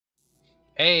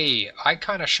Hey, I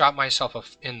kind of shot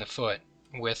myself in the foot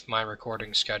with my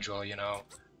recording schedule, you know.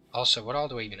 Also, what all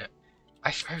do I even...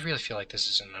 I really feel like this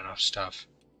isn't enough stuff.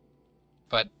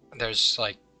 But there's,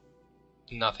 like,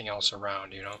 nothing else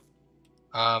around, you know.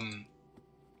 I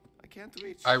can't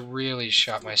reach. I really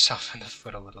shot myself in the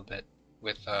foot a little bit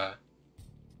with,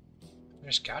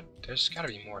 There's gotta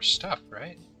be more stuff,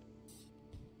 right?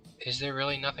 Is there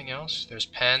really nothing else? There's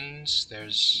pens,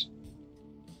 that's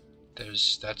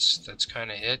kind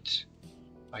of it,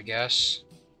 I guess.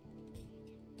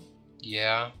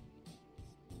 Yeah.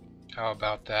 How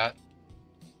about that?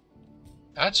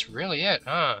 That's really it,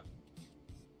 huh?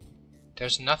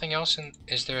 There's nothing else in...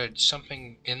 Is there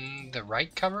something in the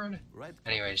right cupboard? Right.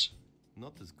 Anyways.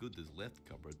 Not as good as left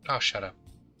cupboard. Oh, shut up.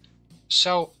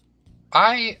 So,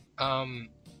 I kind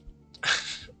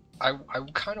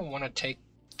of want to take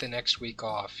the next week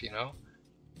off, you know?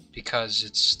 Because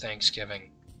it's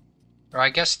Thanksgiving. Or I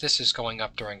guess this is going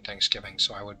up during Thanksgiving,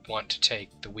 so I would want to take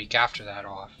the week after that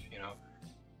off, you know?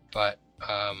 But,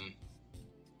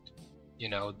 you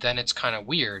know, then it's kind of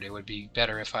weird. It would be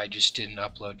better if I just didn't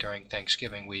upload during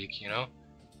Thanksgiving week, you know?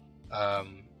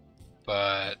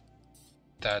 But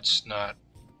that's not...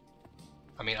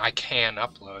 I mean, I can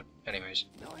upload. Anyways.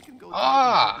 Now I can go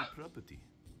property.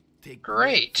 Take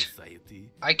Great! society.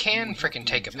 I can frickin'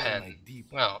 take a pen.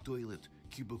 Well, toilet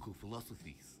cubicle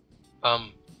philosophies.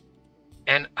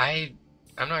 And I'm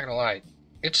not gonna lie,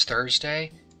 it's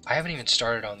Thursday. I haven't even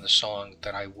started on the song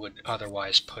that I would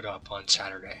otherwise put up on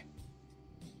Saturday.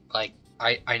 Like,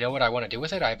 I know what I want to do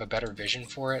with it. I have a better vision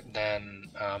for it than,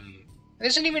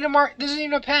 this isn't even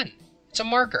a pen. It's a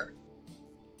marker.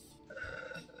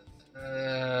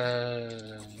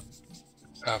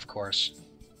 Of course.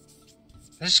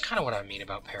 This is kind of what I mean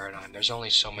about Paradigm. There's only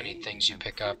so many things you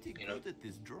pick up, you know.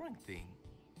 This drawing thing.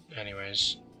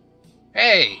 Anyways.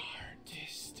 Hey!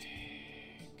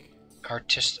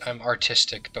 I'm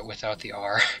artistic, but without the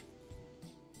R.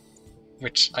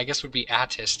 Which I guess would be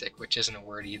atistic, which isn't a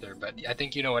word either, but I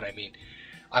think you know what I mean.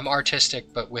 I'm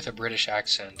artistic, but with a British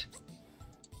accent.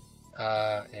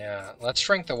 Yeah. Let's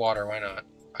drink the water, why not?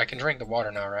 I can drink the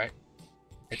water now, right?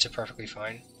 It's perfectly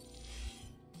fine.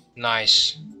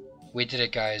 Nice. We did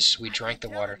it, guys. We drank the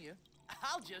water.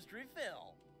 I'll just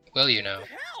refill. Will you now?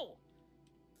 Hell!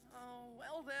 Oh,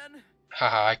 well then.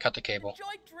 Haha, I cut the cable.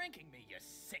 Enjoy drinking me, you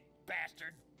sick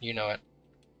bastard. You know it.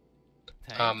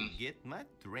 Time to get my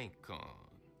drink on.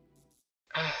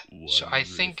 So I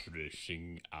think...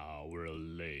 refreshing hour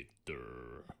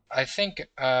later. I think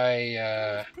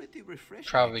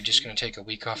probably just gonna take a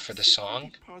week off for the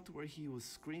song.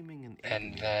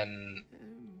 And then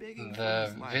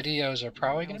the videos are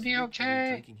probably gonna be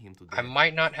okay. I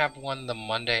might not have one the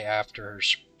Monday after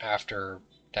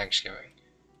Thanksgiving.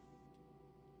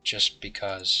 Just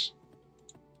because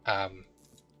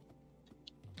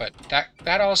but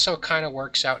that also kind of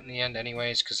works out in the end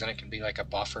anyways, because then it can be like a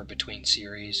buffer between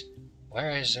series.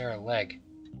 Where is there a leg?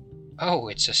 Oh,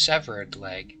 it's a severed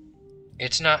leg.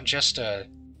 It's not just a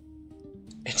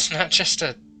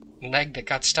leg that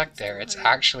got stuck there. It's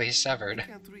actually severed. I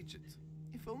can't reach it.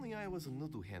 If only I was a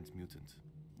noodle hand mutant.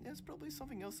 There's probably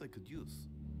something else I could use.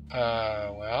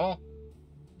 Well,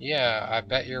 yeah, I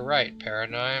bet you're right,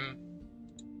 Paradigm.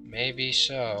 Maybe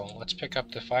so. Let's pick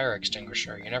up the fire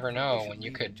extinguisher. You never know when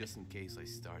you could... Just in case I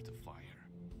start a fire.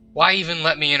 Why even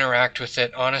let me interact with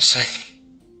it, honestly?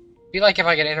 Be like if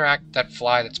I could interact with that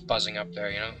fly that's buzzing up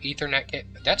there, you know? Ethernet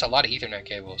that's a lot of Ethernet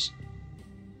cables.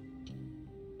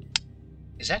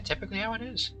 Is that typically how it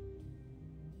is?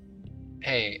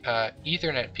 Hey,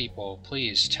 Ethernet people,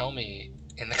 please tell me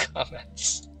in the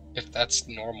comments if that's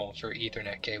normal for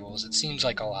Ethernet cables. It seems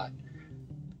like a lot.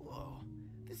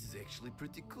 Actually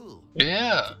pretty cool.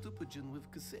 Yeah. With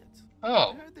cassette.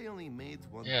 Oh. I heard they only made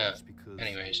one because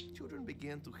anyways. Children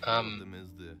began to hail them as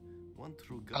the one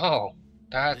true God. Oh,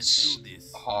 that's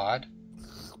odd.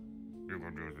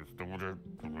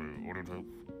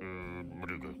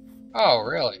 Oh,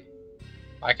 really?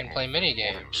 I can play mini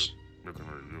games.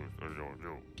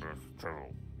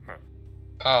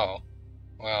 Oh,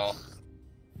 well.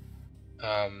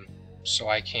 So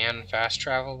I can fast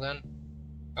travel then?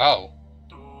 Oh.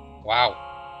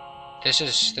 Wow. This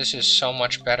is so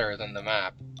much better than the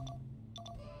map.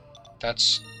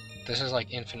 This is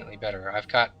like infinitely better. I've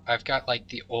got like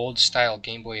the old style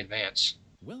Game Boy Advance.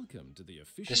 Welcome to the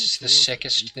official This is the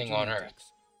sickest thing on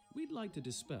earth. We'd like to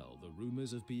dispel the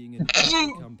rumors of being an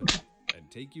evil company and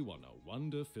take you on a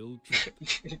wonder-filled trip.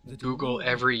 Google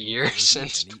every year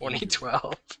since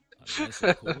 2012. Unless,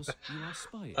 of course, you are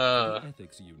spying for the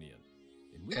Ethics Union.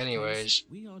 In which anyways, case,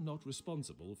 we are not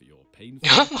responsible for your painful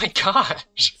oh my gosh!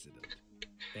 accident.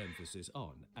 Emphasis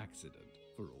on accident.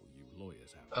 for all you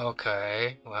lawyers out there.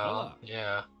 Okay, well, Voila.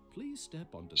 yeah. Please step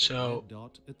onto the So- red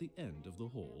dot at the end of the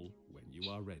hall when you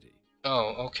are ready.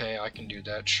 Oh, okay, I can do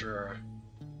that, sure.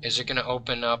 Is it gonna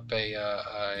open up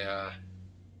a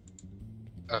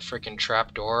freaking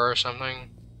trap door or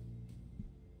something?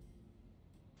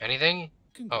 Anything?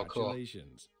 Oh, cool.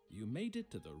 Congratulations. You made it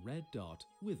to the red dot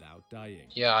without dying.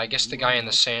 Yeah, I guess the You guy are in the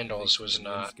not sandals a was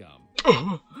victim in not.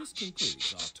 scum. This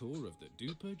concludes our tour of the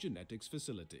Duper Genetics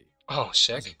facility. Oh, As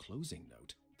a sick. closing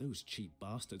note, those cheap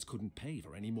bastards couldn't pay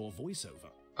for any more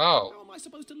voiceover. Oh, How am I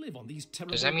supposed to live on these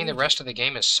terrible does that mean the wages? rest of the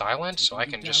game is silent, so I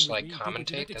Taking can you just, down with like, me, Duper commentate?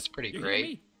 Genetics. That's pretty You hear great.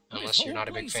 me? Unless This you're whole not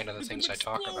a big place fan of the is things I gonna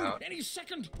talk explode about. Any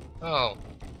second. Oh.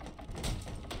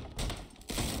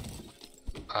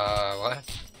 What?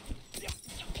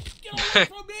 Get away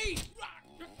from me!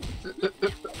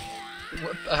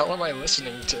 What the hell am I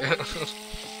listening to?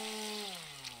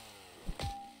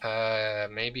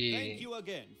 Maybe Thank you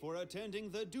again for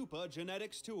attending the Duper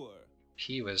Genetics Tour.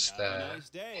 he was Have the... a nice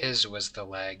day. His was the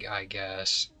leg, I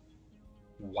guess.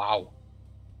 Wow.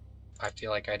 I feel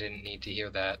like I didn't need to hear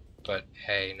that, but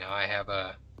hey, now I have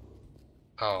a...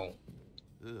 Oh,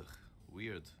 Ugh,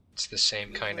 weird. it's the same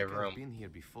Feels kind like of I've room. been here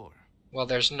before. Well,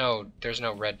 there's no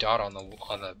red dot on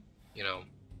the, you know...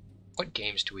 What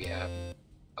games do we have?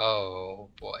 Oh,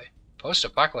 boy.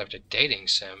 Post-apocalyptic dating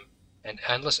sim. An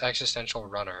endless existential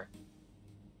runner.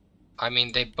 I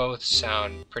mean, they both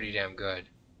sound pretty damn good.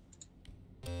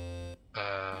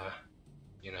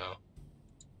 You know.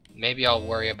 Maybe I'll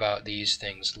worry about these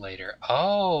things later.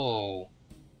 Oh!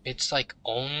 It's like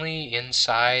only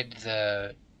inside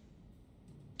the...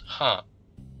 Huh.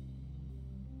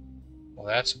 Well,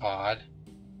 that's odd.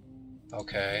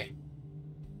 Okay.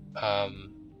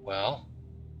 Well...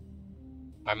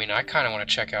 I mean, I kind of want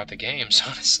to check out the games,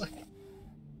 honestly.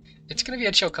 It's gonna be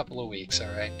a chill couple of weeks,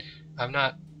 alright? I'm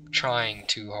not trying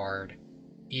too hard.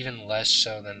 Even less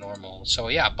so than normal. So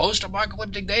yeah,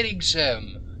 post-apocalyptic dating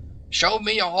sim! Show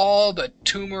me all the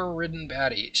tumor-ridden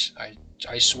baddies.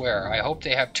 I swear, I hope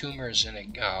they have tumors in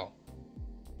it. Oh.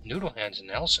 Noodle Hands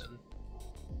Nelson?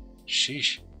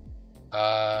 Sheesh.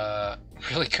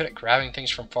 Really good at grabbing things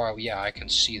from far away. Yeah, I can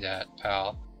see that,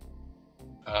 pal.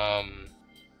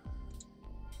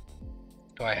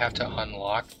 Do I have to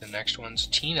unlock the next ones?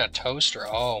 Tina Toaster,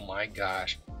 oh my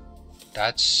gosh.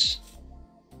 That's...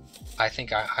 I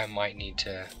think I might need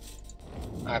to...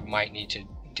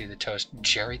 do the toast.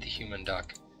 Jerry the Human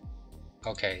Duck.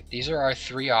 Okay, these are our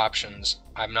three options.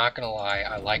 I'm not gonna lie,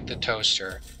 I like the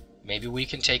toaster. Maybe we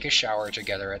can take a shower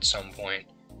together at some point.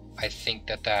 I think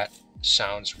that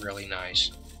sounds really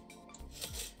nice.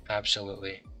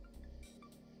 Absolutely.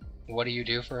 What do you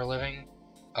do for a living?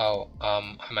 Oh,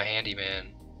 I'm a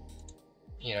handyman.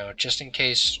 You know, just in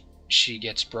case she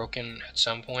gets broken at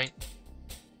some point.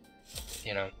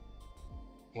 You know.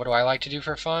 What do I like to do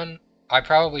for fun? I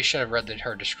probably should have read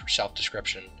her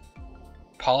self-description.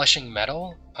 Polishing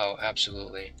metal? Oh,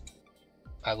 absolutely.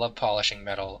 I love polishing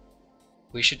metal.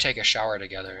 We should take a shower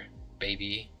together,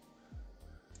 baby.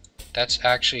 That's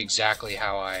actually exactly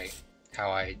how I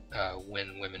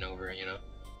win women over, you know.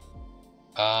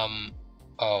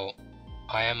 Oh,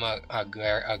 I am a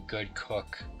good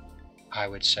cook, I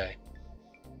would say.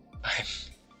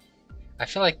 I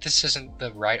feel like this isn't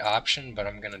the right option, but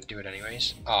I'm gonna do it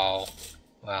anyways. Oh,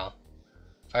 well.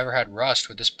 If I ever had rust,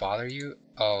 would this bother you?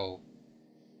 Oh,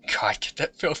 God, get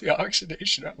that filthy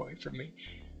oxidation away from me.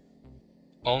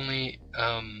 Only,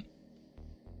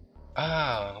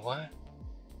 what?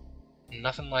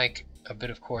 Nothing like a bit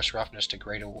of coarse roughness to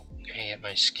grate away at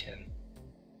my skin.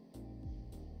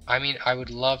 I mean, I would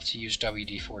love to use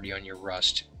WD-40 on your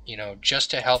rust. You know,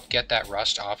 just to help get that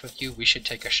rust off of you, we should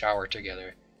take a shower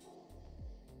together.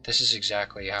 This is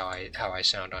exactly how I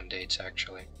sound on dates,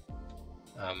 actually.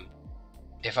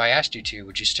 If I asked you to,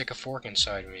 would you stick a fork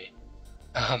inside me?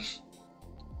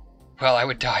 Well, I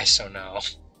would die, so no.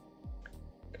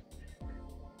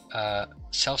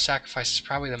 Self-sacrifice is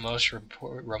probably the most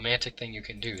romantic thing you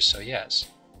can do, so yes,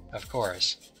 of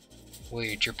course.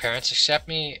 Would your parents accept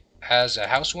me as a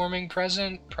housewarming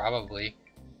present? Probably.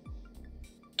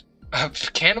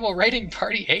 Cannibal raiding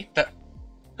party ate them.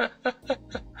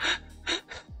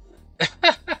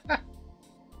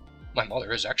 My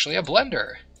mother is actually a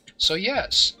blender, so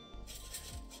yes.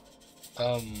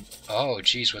 Oh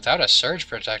geez, without a surge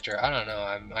protector, I don't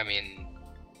know, I mean,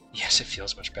 yes, it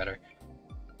feels much better.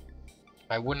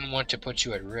 I wouldn't want to put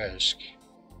you at risk.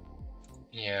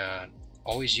 Yeah,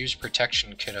 always use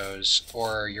protection, kiddos,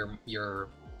 or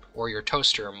your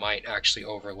toaster might actually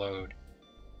overload.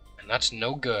 And that's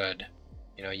no good.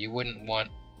 You know, you wouldn't want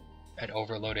an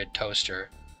overloaded toaster.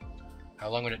 How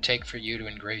long would it take for you to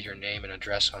engrave your name and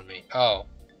address on me? Oh.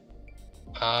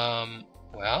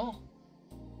 Well?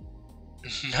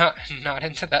 Not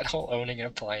into that whole owning an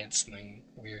appliance thing.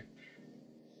 Weird.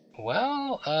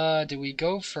 Well, do we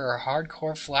go for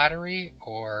hardcore flattery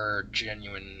or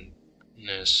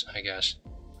genuineness, I guess?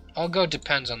 I'll go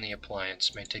depends on the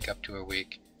appliance. May take up to a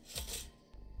week.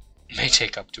 May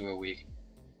take up to a week.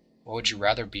 What would you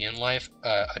rather be in life?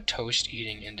 A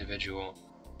toast-eating individual.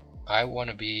 I want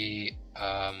to be,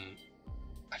 I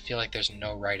feel like there's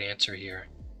no right answer here.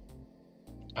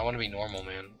 I want to be normal,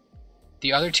 man.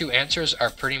 The other two answers are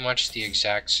pretty much the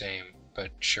exact same, but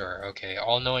sure, okay.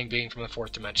 All-knowing being from the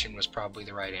fourth dimension was probably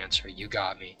the right answer. You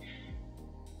got me.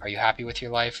 Are you happy with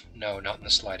your life? No, not in the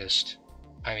slightest.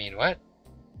 I mean, what?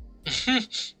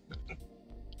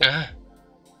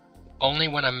 Only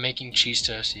when I'm making cheese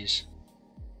toasties.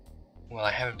 Well,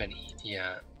 I haven't been eating.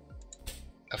 Yeah.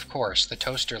 Of course, the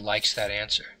toaster likes that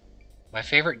answer. My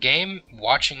favorite game?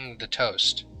 Watching the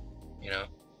toast. You know?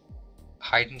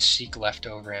 Hide and seek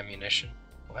leftover ammunition.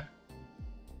 What?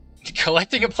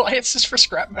 Collecting appliances for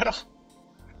scrap metal?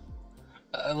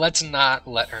 Let's not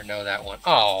let her know that one.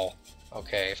 Oh.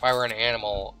 Okay, if I were an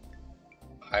animal,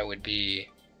 I would be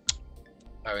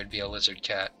a lizard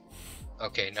cat.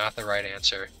 Okay, not the right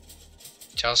answer.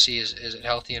 Chelsea, is it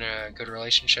healthy in a good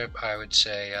relationship? I would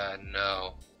say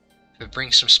no. If it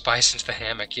brings some spice into the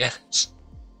hammock, yes.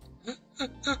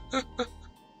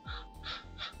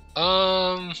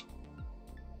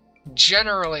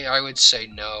 Generally I would say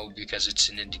no, because it's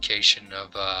an indication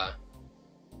of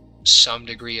some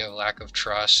degree of lack of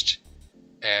trust,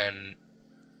 and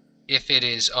if it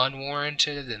is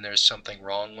unwarranted, then there's something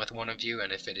wrong with one of you,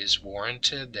 and if it is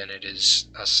warranted, then it is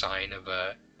a sign of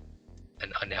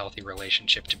an unhealthy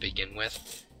relationship to begin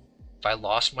with. If I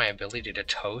lost my ability to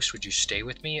toast, would you stay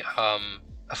with me?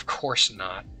 Of course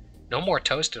not. No more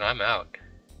toast and I'm out.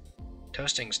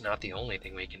 Toasting's not the only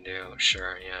thing we can do.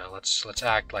 Sure, yeah, let's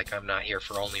act like I'm not here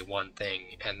for only one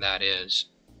thing, and that is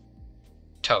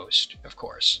toast, of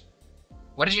course.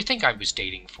 What did you think I was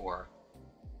dating for?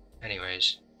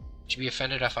 Anyways, would you be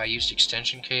offended if I used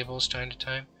extension cables time to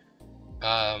time?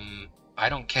 I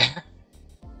don't care.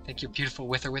 I think you're beautiful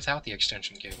with or without the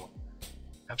extension cable.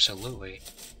 Absolutely.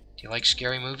 Do you like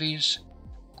scary movies?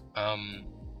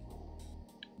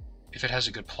 If it has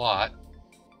a good plot,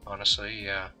 honestly,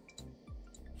 yeah.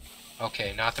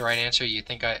 Okay, not the right answer. You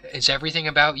think it's everything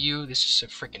about you? This is a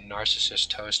freaking narcissist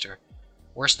toaster.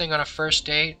 Worst thing on a first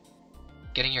date?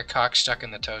 Getting your cock stuck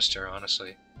in the toaster,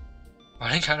 honestly.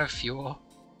 Running out of fuel?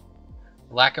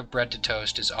 Lack of bread to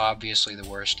toast is obviously the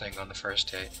worst thing on the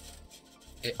first date.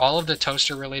 All of the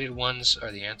toaster-related ones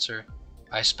are the answer.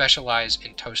 I specialize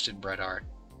in toasted bread art.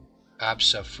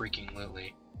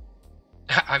 Abso-freaking-lutely.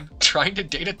 I'm trying to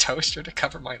date a toaster to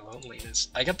cover my loneliness.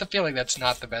 I get the feeling that's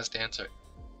not the best answer.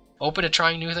 Open to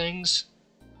trying new things?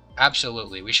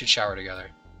 Absolutely, we should shower together.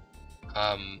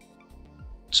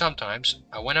 Sometimes.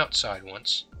 I went outside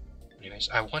once. Anyways,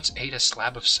 I once ate a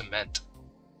slab of cement.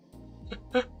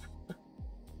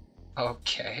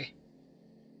 Okay.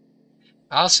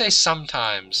 I'll say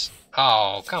sometimes.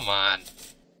 Oh, come on.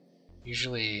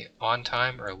 Usually on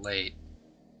time or late.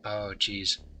 Oh,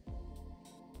 jeez.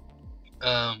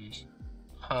 I'd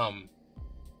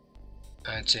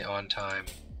say on time.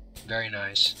 Very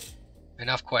nice.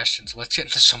 Enough questions. Let's get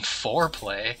into some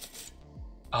foreplay.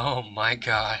 Oh my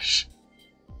gosh.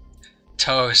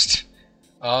 Toast.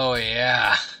 Oh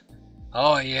yeah.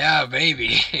 Oh yeah,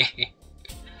 baby.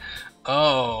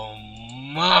 Oh,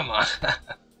 mama.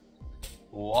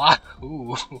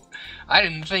 Wahoo. I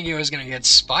didn't think it was gonna get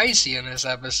spicy in this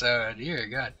episode. Dear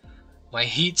God. My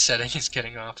heat setting is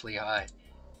getting awfully high.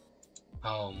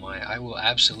 Oh my, I will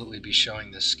absolutely be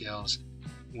showing the skills.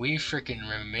 We freaking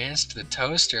romanced the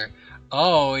toaster.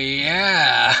 Oh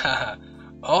yeah.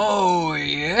 Oh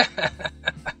yeah.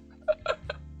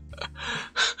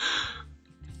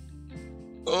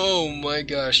 Oh my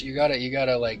gosh, you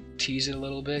gotta like tease it a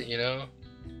little bit, you know?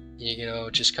 You know,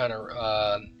 just kind of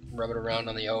rub it around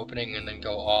on the opening and then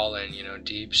go all in, you know,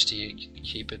 deep,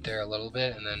 keep it there a little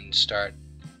bit and then start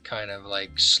kind of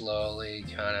like slowly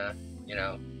kind of, you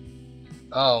know.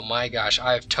 Oh my gosh,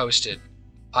 I have toasted.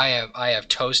 I have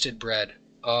toasted bread.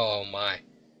 Oh my.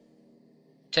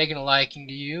 Taking a liking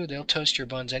to you, they'll toast your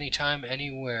buns anytime,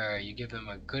 anywhere. You give them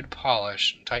a good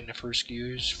polish, and tighten a few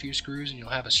screws, and you'll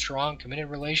have a strong, committed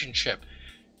relationship.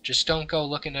 Just don't go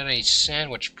looking at any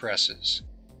sandwich presses.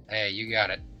 Hey, you got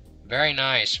it. Very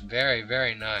nice. Very,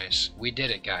 very nice. We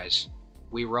did it, guys.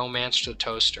 We romanced the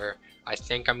toaster. I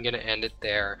think I'm going to end it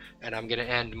there, and I'm going to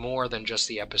end more than just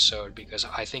the episode, because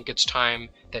I think it's time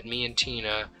that me and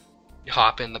Tina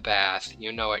hop in the bath.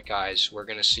 You know it, guys. We're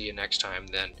gonna see you next time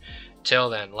then. Till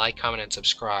then, like, comment, and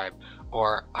subscribe,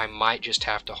 or I might just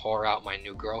have to whore out my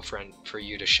new girlfriend for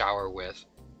you to shower with.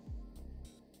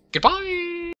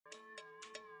 Goodbye!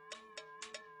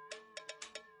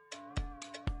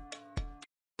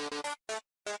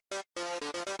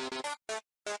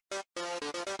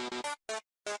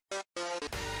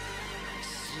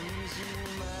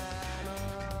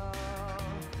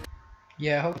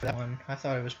 Yeah, I hope that one. I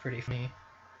thought it was pretty funny.